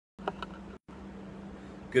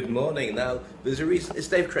Good morning. Now, there's a reason. It's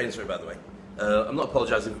Dave Crane, sorry, by the way. I'm not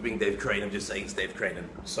apologising for being Dave Crane, I'm just saying it's Dave Crane, and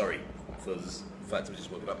sorry for the fact I was just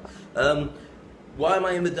woken up. Why am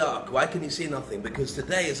I in the dark? Why can you see nothing? Because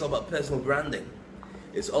today it's all about personal branding.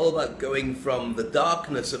 It's all about going from the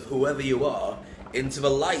darkness of whoever you are into the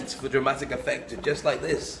light for dramatic effect, just like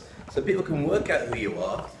this. So people can work out who you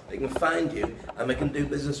are, they can find you, and they can do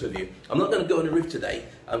business with you. I'm not going to go on the roof today.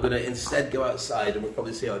 I'm going to instead go outside, and we'll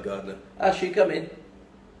probably see our gardener. Ash, you come in.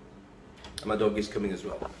 And my dog is coming as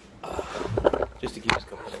well. Just to keep us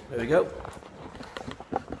company. There we go.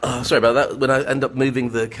 Oh, sorry about that. When I end up moving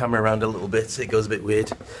the camera around a little bit, it goes a bit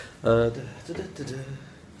weird. There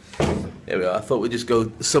we are. I thought we'd just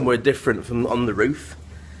go somewhere different from on the roof.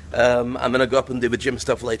 I'm going to go up and do the gym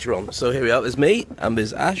stuff later on. So here we are. There's me, and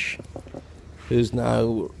there's Ash, who's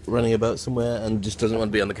now running about somewhere and just doesn't want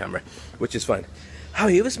to be on the camera, which is fine. How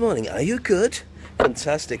are you this morning? Are you good?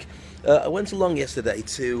 Fantastic. I went along yesterday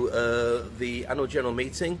to the annual general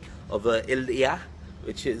meeting of ILIA,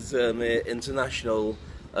 which is the International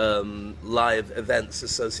Live Events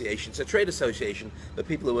Association. It's a trade association for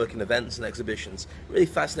people who work in events and exhibitions. Really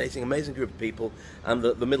fascinating, amazing group of people, and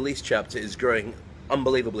the Middle East chapter is growing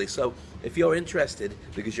unbelievably. So if you're interested,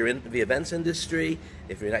 because you're in the events industry,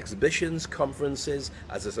 if you're in exhibitions, conferences,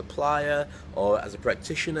 as a supplier or as a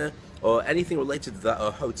practitioner, or anything related to that, a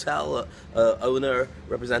hotel owner,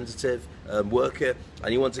 representative, worker,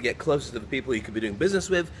 and you want to get closer to the people you could be doing business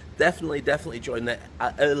with, definitely join the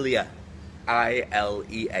ILEA,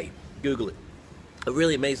 I-L-E-A. Google it. A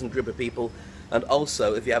really amazing group of people. And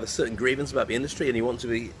also, if you have a certain grievance about the industry and you want to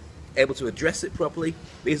be able to address it properly,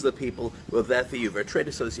 these are the people who are there for you. They're a trade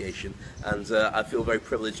association, and I feel very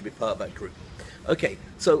privileged to be part of that group. Okay,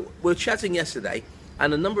 so we were chatting yesterday,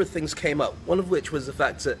 and a number of things came up, one of which was the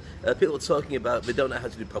fact that people were talking about they don't know how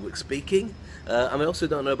to do public speaking, and they also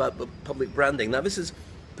don't know about public branding. Now,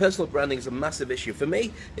 personal branding is a massive issue. For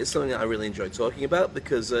me, it's something that I really enjoy talking about,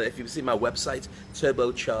 because if you've seen my website,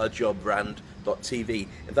 turbochargeyourbrand.tv,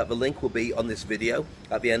 in fact, the link will be on this video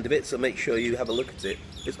at the end of it, so make sure you have a look at it.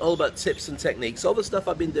 It's all about tips and techniques, all the stuff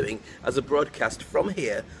I've been doing as a broadcast from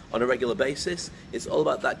here on a regular basis. It's all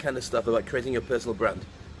about that kind of stuff, about creating your personal brand.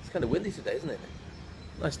 It's kind of windy today, isn't it?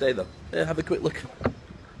 Nice day, though. Yeah, have a quick look, so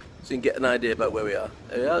you can get an idea about where we are.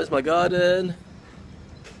 There we are, there's my garden.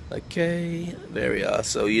 Okay, there we are.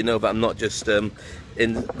 So you know that I'm not just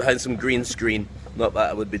behind some green screen. Not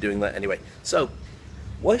that I would be doing that anyway. So,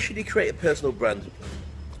 why should you create a personal brand?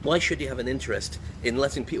 Why should you have an interest in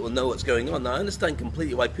letting people know what's going on? Now, I understand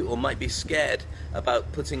completely why people might be scared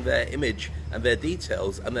about putting their image and their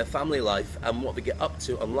details and their family life and what they get up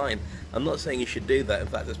to online. I'm not saying you should do that. In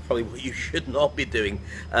fact, that's probably what you should not be doing.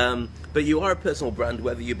 But you are a personal brand,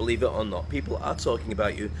 whether you believe it or not. People are talking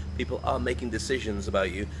about you. People are making decisions about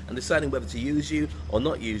you and deciding whether to use you or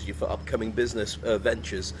not use you for upcoming business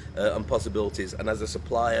ventures and possibilities, and as a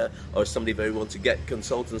supplier or somebody they want to get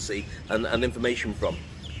consultancy and information from.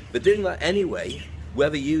 They're doing that anyway,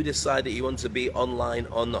 whether you decide that you want to be online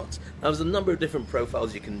or not. Now, there's a number of different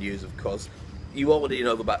profiles you can use, of course. You already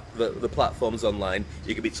know about the platforms online.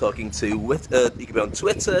 You could be talking to, you could be on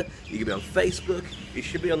Twitter, you could be on Facebook, you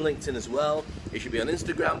should be on LinkedIn as well, you should be on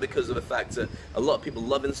Instagram, because of the fact that a lot of people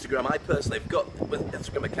love Instagram. I personally have got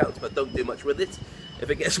Instagram accounts, but don't do much with it. If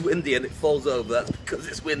it gets windy and it falls over, that's because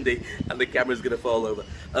it's windy and the camera's going to fall over.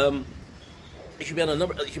 You should be on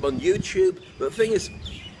you should be on YouTube, but the thing is,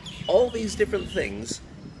 all these different things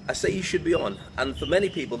I say you should be on, and for many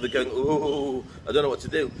people they're going, oh, I don't know what to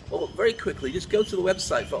do. Well, very quickly, just go to the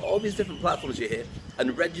website for all these different platforms you hear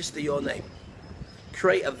and register your name.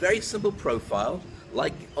 Create a very simple profile,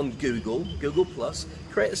 like on Google Plus.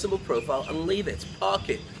 Create a simple profile and leave it, park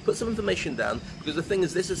it, put some information down, because the thing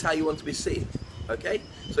is, this is how you want to be seen. Okay?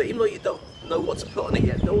 So even though you don't know what to put on it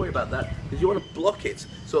yet, don't worry about that, because you want to block it,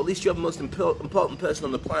 so at least you're the most important person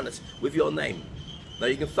on the planet with your name. Now,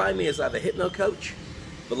 you can find me as either Hypno Coach,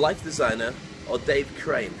 the Life Designer, or Dave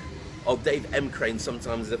Crane, or Dave M. Crane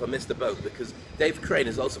sometimes if I missed the boat, because Dave Crane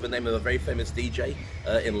is also the name of a very famous DJ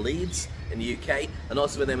in Leeds, in the UK, and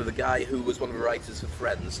also the name of the guy who was one of the writers for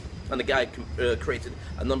Friends, and the guy created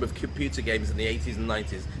a number of computer games in the 80s and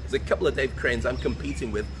 90s. There's a couple of Dave Cranes I'm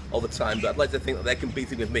competing with all the time, but I'd like to think that they're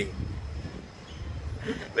competing with me.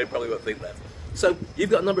 They probably won't think that. So, you've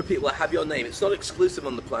got a number of people that have your name. It's not exclusive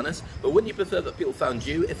on the planet, but wouldn't you prefer that people found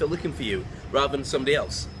you if they're looking for you, rather than somebody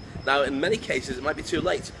else? Now, in many cases, it might be too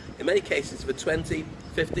late. In many cases, for 20,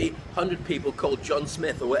 50, 100 people called John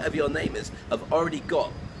Smith, or whatever your name is, have already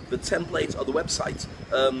got the template or the website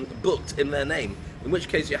booked in their name, in which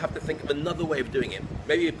case you have to think of another way of doing it.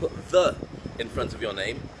 Maybe you put "the" in front of your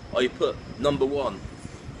name, or you put "#1",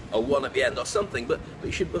 or one at the end or something, but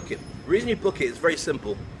you should book it. The reason you book it is very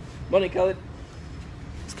simple. Morning, Khalid.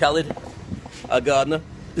 It's Khalid, our gardener.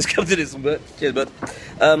 Just come to do some work. Cheers, bud.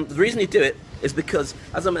 The reason you do it is because,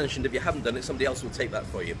 as I mentioned, if you haven't done it, somebody else will take that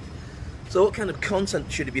for you. So what kind of content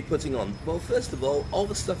should you be putting on? Well, first of all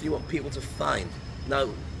the stuff you want people to find. Now,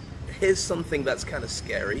 here's something that's kind of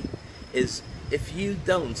scary, is if you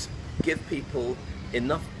don't give people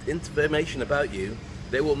enough information about you,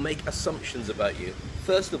 they will make assumptions about you.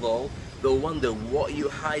 First of all, they'll wonder, what are you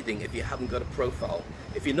hiding if you haven't got a profile?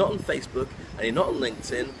 If you're not on Facebook and you're not on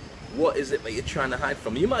LinkedIn, what is it that you're trying to hide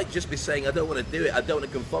from? You might just be saying, I don't want to do it, I don't want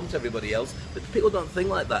to conform to everybody else, but people don't think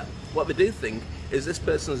like that. What they do think is, this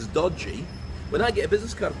person's dodgy. When I get a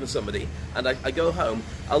business card from somebody and I go home,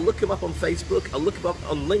 I'll look them up on Facebook, I'll look them up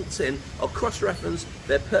on LinkedIn, I'll cross-reference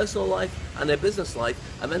their personal life and their business life,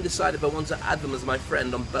 and then decide if I want to add them as my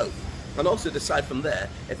friend on both. And also decide from there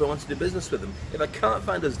if I want to do business with them. If I can't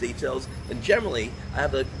find those details, then generally I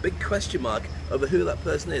have a big question mark over who that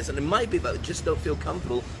person is. And it might be that I just don't feel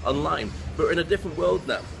comfortable online. But we're in a different world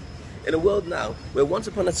now. In a world now where once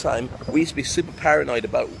upon a time we used to be super paranoid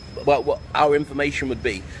about what our information would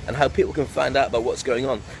be and how people can find out about what's going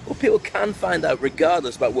on. Well, people can find out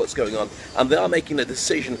regardless about what's going on, and they are making a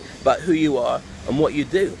decision about who you are and what you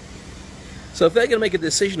do. So if they're going to make a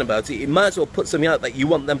decision about it, you might as well put something out that you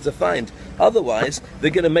want them to find. Otherwise,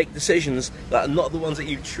 they're going to make decisions that are not the ones that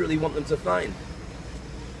you truly want them to find.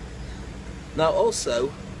 Now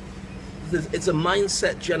also, it's a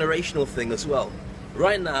mindset generational thing as well.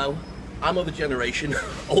 Right now, I'm of a generation,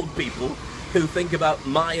 old people, who think about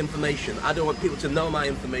my information. I don't want people to know my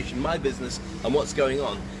information, my business, and what's going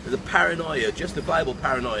on. There's a paranoia, justifiable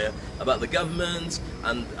paranoia, about the government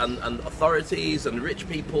and authorities and rich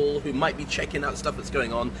people who might be checking out stuff that's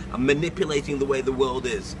going on and manipulating the way the world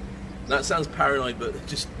is. Now, it sounds paranoid, but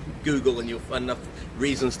just Google and you'll find enough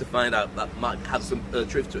reasons to find out that might have some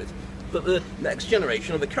truth to it. But the next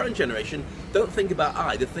generation, or the current generation, don't think about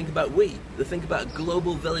I, they think about we. They think about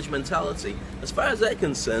global village mentality. As far as they're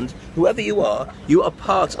concerned, whoever you are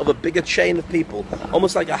part of a bigger chain of people,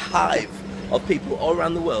 almost like a hive of people all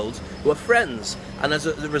around the world who are friends. And as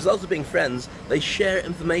a result of being friends, they share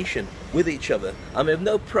information with each other. And they have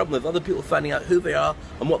no problem with other people finding out who they are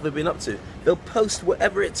and what they've been up to. They'll post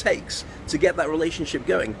whatever it takes to get that relationship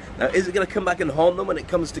going. Now, is it going to come back and haunt them when it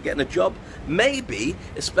comes to getting a job? Maybe,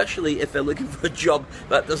 especially if they're looking for a job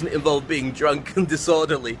that doesn't involve being drunk and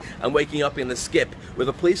disorderly and waking up in a skip with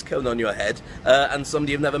a police cone on your head and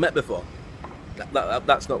somebody you've never met before.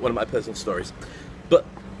 That's not one of my personal stories. But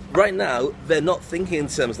right now, they're not thinking in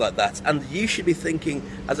terms like that, and you should be thinking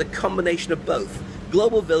as a combination of both.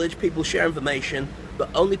 Global village, people share information, but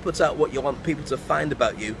only put out what you want people to find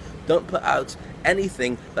about you. Don't put out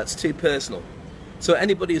anything that's too personal. So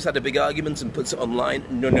anybody who's had a big argument and puts it online,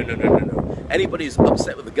 no. Anybody who's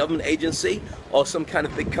upset with a government agency or some kind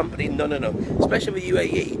of big company, no. Especially with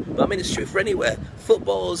UAE, but I mean it's true for anywhere.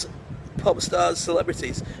 Footballers, pop stars,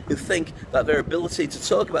 celebrities who think that their ability to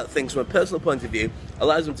talk about things from a personal point of view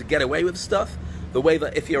allows them to get away with stuff, the way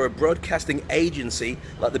that if you're a broadcasting agency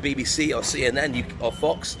like the BBC or CNN or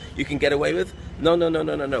Fox, you can get away with.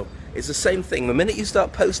 No. It's the same thing. The minute you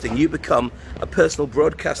start posting, you become a personal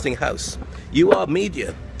broadcasting house. You are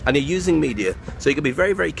media, and you're using media, so you can be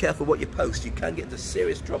very, very careful what you post. You can get into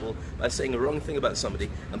serious trouble by saying the wrong thing about somebody,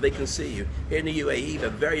 and they can see you. Here in the UAE, they're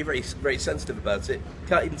very, very, very sensitive about it.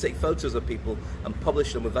 Can't even take photos of people and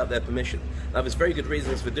publish them without their permission. Now, there's very good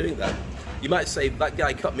reasons for doing that. You might say, that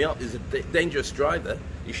guy cut me up, he's a dangerous driver.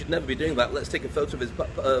 You should never be doing that. Let's take a photo of his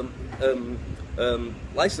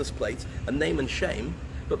license plate and name and shame.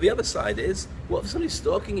 But the other side is, what if somebody's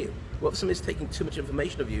stalking you? What if somebody's taking too much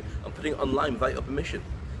information of you and putting it online without your permission?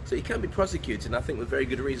 So you can be prosecuted, and I think with very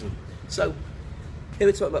good reason. So here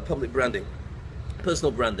we're talking about public branding,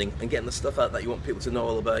 personal branding, and getting the stuff out that you want people to know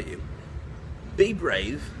all about you. Be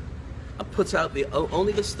brave and put out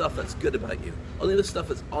only the stuff that's good about you, only the stuff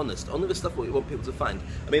that's honest, only the stuff what you want people to find.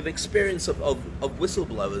 I mean, the experience of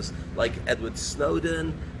whistleblowers like Edward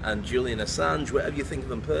Snowden and Julian Assange, whatever you think of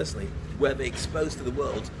them personally, where they expose to the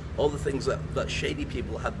world all the things that shady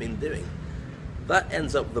people have been doing. That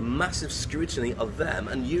ends up with a massive scrutiny of them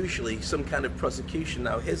and usually some kind of prosecution.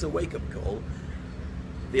 Now, here's a wake-up call.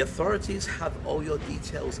 The authorities have all your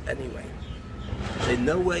details anyway. They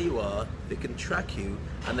know where you are, they can track you,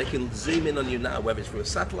 and they can zoom in on you now, whether it's through a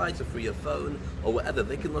satellite or through your phone or whatever.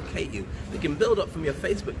 They can locate you. They can build up from your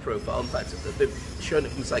Facebook profile. In fact, they've shown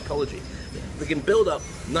it from psychology. They can build up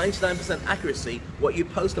 99% accuracy what you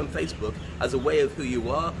post on Facebook as a way of who you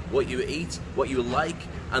are, what you eat, what you like,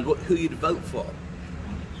 and who you'd vote for.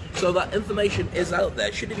 So that information is out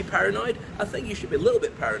there. Should you be paranoid? I think you should be a little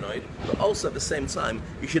bit paranoid, but also at the same time,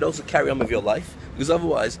 you should also carry on with your life, because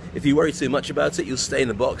otherwise, if you worry too much about it, you'll stay in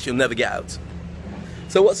the box, you'll never get out.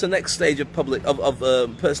 So what's the next stage of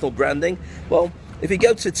personal branding? Well, if you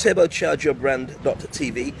go to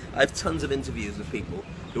turbochargeyourbrand.tv, I have tons of interviews with people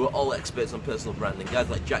who are all experts on personal branding. Guys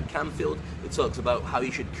like Jack Canfield, who talks about how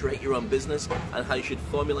you should create your own business and how you should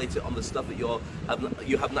formulate it on the stuff that you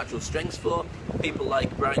have natural strengths for. People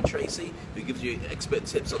like Brian Tracy, who gives you expert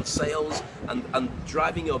tips on sales and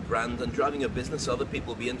driving your brand and driving your business so other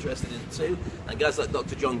people will be interested in it too. And guys like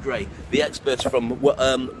Dr. John Gray, the experts from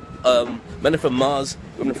Men Are From Mars,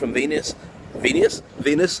 Women Are From Venus. Venus?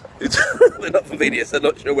 They're not from Venus, I'm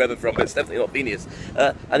not sure where they're from, but it's definitely not Venus.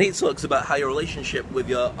 And he talks about how your relationship with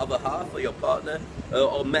your other half or your partner,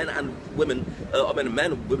 or men and women, or men and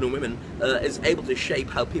men, women and women, is able to shape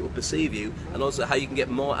how people perceive you, and also how you can get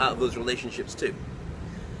more out of those relationships too.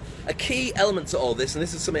 A key element to all this, and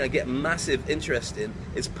this is something I get massive interest in,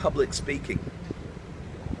 is public speaking.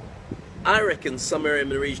 I reckon somewhere in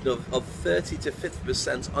the region of 30 to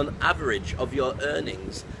 50% on average of your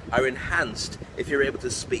earnings are enhanced if you're able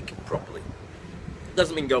to speak properly. It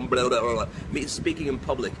doesn't mean going blah, blah, blah, blah. It means speaking in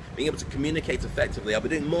public, being able to communicate effectively. I'll be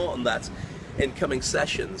doing more on that in coming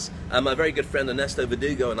sessions. My very good friend Ernesto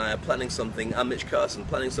Verdugo and I are planning something, I'm Mitch Carson,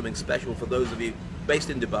 planning something special for those of you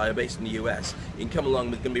based in Dubai or based in the US. You can come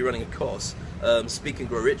along, we're going to be running a course, Speak and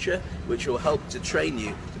Grow Richer, which will help to train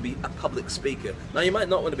you to be a public speaker. Now you might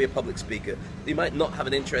not want to be a public speaker, you might not have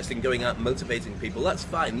an interest in going out and motivating people, that's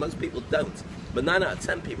fine, most people don't. But 9 out of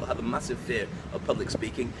 10 people have a massive fear of public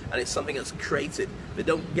speaking, and it's something that's created. They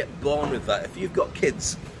don't get born with that. If you've got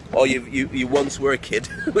kids, or you once were a kid,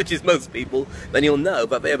 which is most people, then you'll know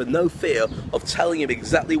that they have no fear of telling you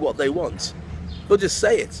exactly what they want. They'll just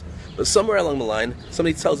say it. But somewhere along the line,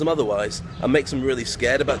 somebody tells them otherwise and makes them really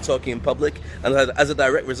scared about talking in public, and as a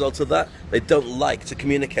direct result of that, they don't like to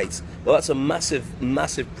communicate. Well, that's a massive,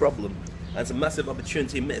 massive problem, and it's a massive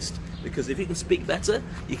opportunity missed, because if you can speak better,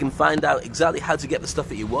 you can find out exactly how to get the stuff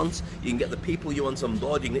that you want, you can get the people you want on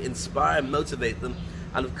board, you can inspire and motivate them,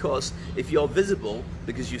 and of course, if you're visible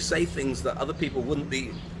because you say things that other people wouldn't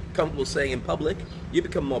be comfortable saying in public, you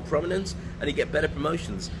become more prominent and you get better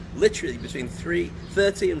promotions. Literally between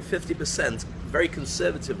 30 and 50%, very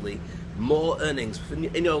conservatively, more earnings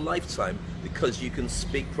in your lifetime because you can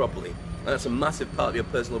speak properly. And that's a massive part of your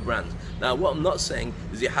personal brand. Now, what I'm not saying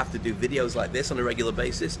is you have to do videos like this on a regular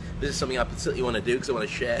basis. This is something I particularly want to do because I want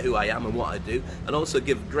to share who I am and what I do, and also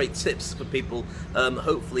give great tips for people,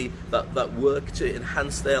 hopefully, that work to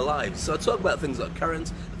enhance their lives. So I talk about things that are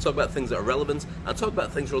current, I talk about things that are relevant, I talk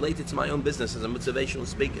about things related to my own business as a motivational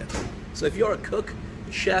speaker. So if you're a cook,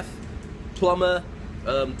 chef, plumber,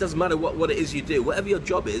 doesn't matter what it is you do, whatever your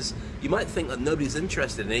job is, you might think that nobody's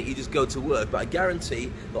interested in it, you just go to work, but I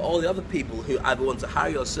guarantee that all the other people who either want to hire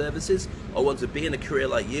your services or want to be in a career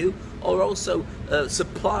like you, or also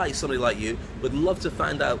supply somebody like you, would love to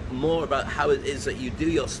find out more about how it is that you do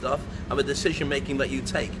your stuff and the decision making that you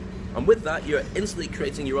take. And with that, you're instantly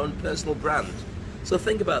creating your own personal brand. So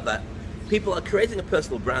think about that. People are creating a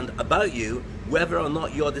personal brand about you, whether or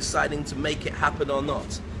not you're deciding to make it happen or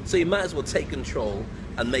not. So you might as well take control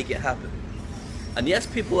and make it happen. And yes,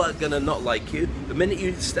 people are going to not like you. The minute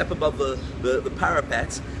you step above the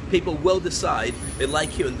parapet, people will decide they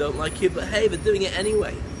like you and don't like you, but hey, they're doing it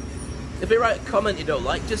anyway. If they write a comment you don't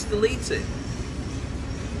like, just delete it.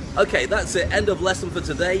 Okay, that's it. End of lesson for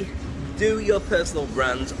today. Do your personal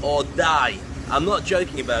brand or die. I'm not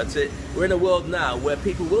joking about it. We're in a world now where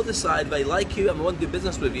people will decide they like you and they want to do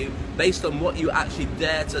business with you based on what you actually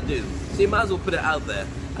dare to do. So you might as well put it out there.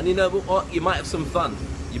 And you know what? You might have some fun.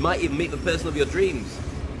 You might even meet the person of your dreams.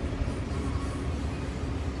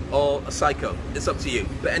 Or a psycho. It's up to you.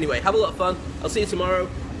 But anyway, have a lot of fun. I'll see you tomorrow.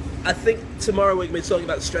 I think tomorrow we're going to be talking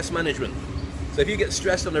about stress management. So if you get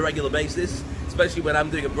stressed on a regular basis, especially when I'm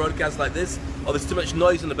doing a broadcast like this, or there's too much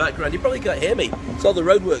noise in the background, you probably can't hear me. It's all the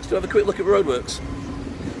roadworks. Do have a quick look at roadworks.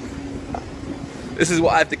 This is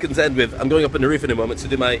what I have to contend with. I'm going up on the roof in a moment to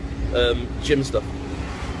do my gym stuff.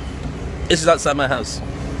 This is outside my house.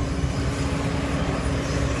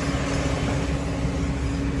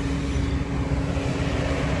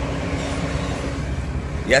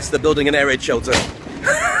 Yes, they're building an air raid shelter.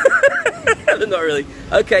 Not really.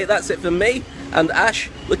 Okay, that's it from me. And Ash,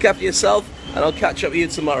 look after yourself, and I'll catch up with you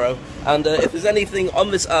tomorrow. And if there's anything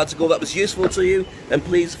on this article that was useful to you, then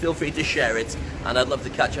please feel free to share it. And I'd love to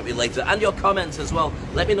catch up with you later. And your comments as well.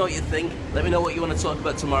 Let me know what you think. Let me know what you want to talk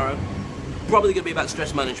about tomorrow. Probably going to be about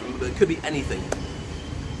stress management, but it could be anything.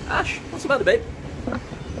 Ash, what's the matter, babe?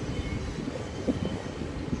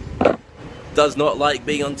 does not like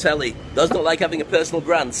being on telly, does not like having a personal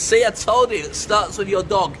brand. See, I told you, it starts with your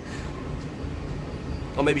dog.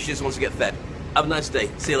 Or maybe she just wants to get fed. Have a nice day.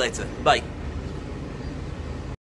 See you later. Bye.